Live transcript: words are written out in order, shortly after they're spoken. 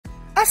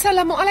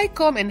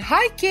Assalamualaikum and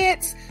hi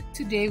kids!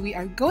 Today we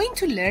are going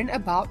to learn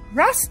about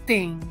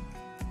rusting.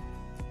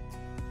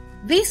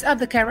 These are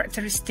the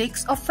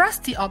characteristics of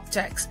rusty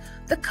objects.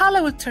 The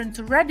color will turn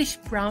to reddish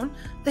brown,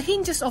 the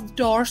hinges of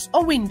doors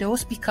or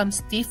windows become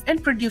stiff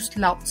and produce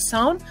loud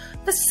sound,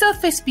 the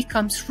surface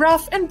becomes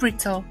rough and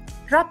brittle,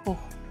 rapuh.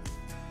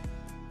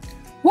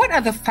 What are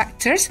the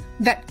factors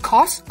that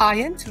cause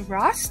iron to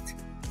rust?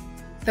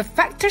 The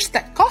factors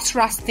that cause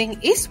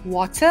rusting is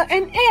water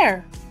and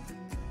air.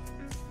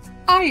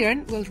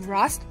 Iron will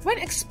rust when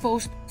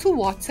exposed to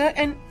water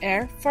and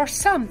air for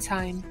some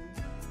time.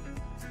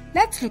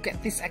 Let's look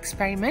at this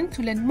experiment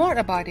to learn more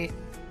about it.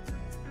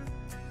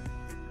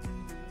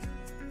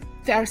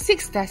 There are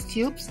 6 test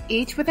tubes,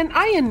 each with an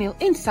iron nail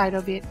inside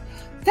of it.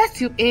 Test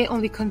tube A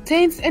only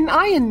contains an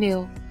iron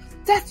nail.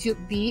 Test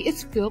tube B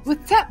is filled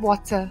with tap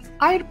water,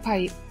 air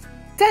pipe.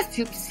 Test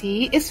tube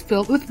C is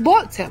filled with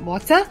boiled tap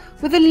water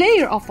with a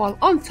layer of oil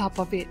on top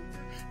of it.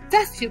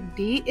 Test tube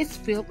D is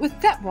filled with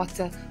tap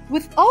water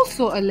with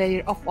also a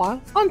layer of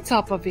oil on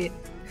top of it.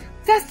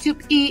 Test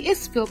tube E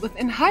is filled with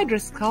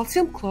anhydrous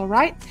calcium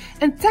chloride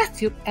and test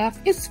tube F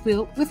is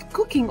filled with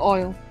cooking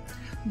oil.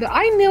 The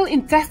iron nail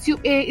in test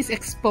tube A is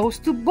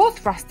exposed to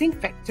both rusting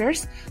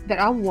factors that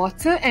are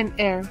water and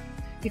air.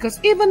 Because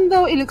even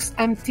though it looks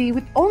empty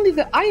with only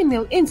the iron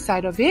nail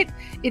inside of it,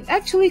 it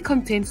actually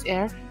contains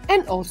air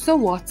and also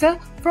water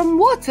from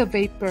water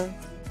vapor.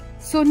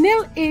 So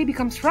nail A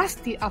becomes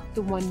rusty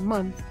after 1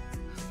 month.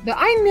 The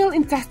iron nail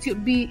in test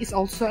tube B is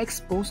also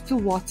exposed to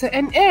water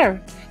and air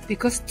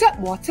because tap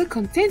water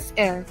contains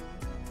air.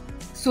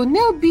 So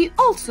nail B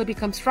also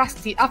becomes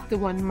rusty after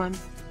 1 month.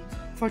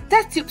 For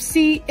test tube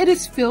C, it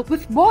is filled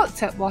with boiled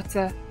tap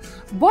water.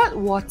 Boiled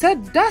water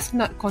does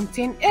not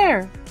contain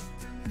air.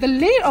 The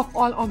layer of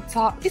oil on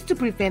top is to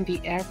prevent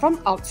the air from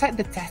outside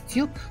the test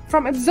tube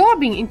from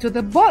absorbing into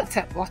the boiled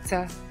tap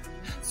water.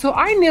 So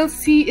iron nail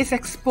C is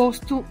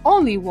exposed to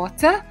only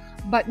water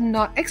but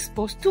not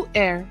exposed to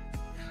air.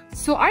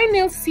 So iron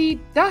nail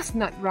C does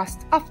not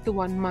rust after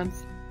 1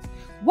 month.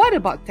 What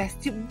about test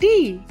tube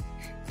D?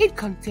 It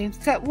contains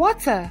tap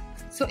water.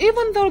 So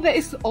even though there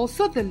is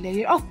also the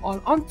layer of oil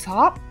on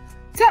top,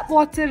 tap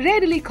water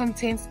readily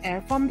contains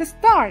air from the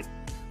start.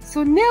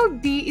 So nail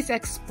D is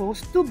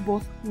exposed to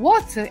both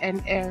water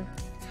and air.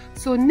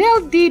 So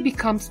nail D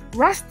becomes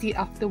rusty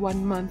after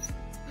 1 month.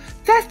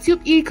 Test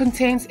tube E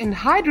contains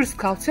anhydrous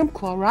calcium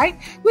chloride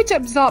which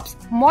absorbs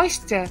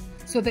moisture.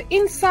 So the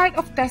inside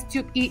of test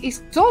tube E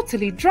is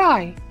totally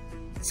dry.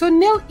 So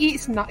nail E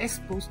is not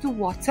exposed to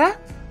water,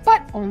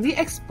 but only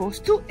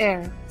exposed to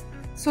air.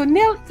 So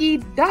nail E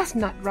does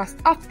not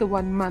rust after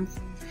 1 month.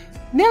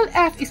 Nail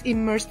F is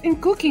immersed in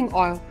cooking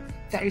oil.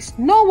 There is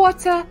no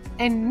water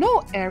and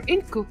no air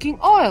in cooking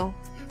oil.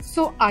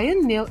 So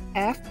iron nail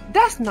F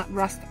does not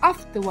rust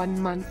after 1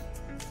 month.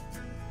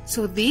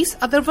 So these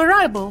are the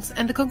variables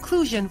and the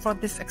conclusion for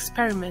this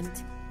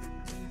experiment.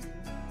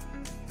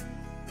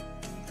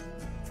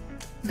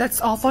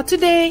 That's all for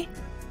today.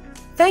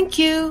 Thank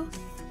you.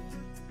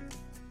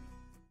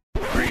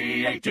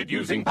 Created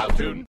using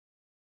Powtoon.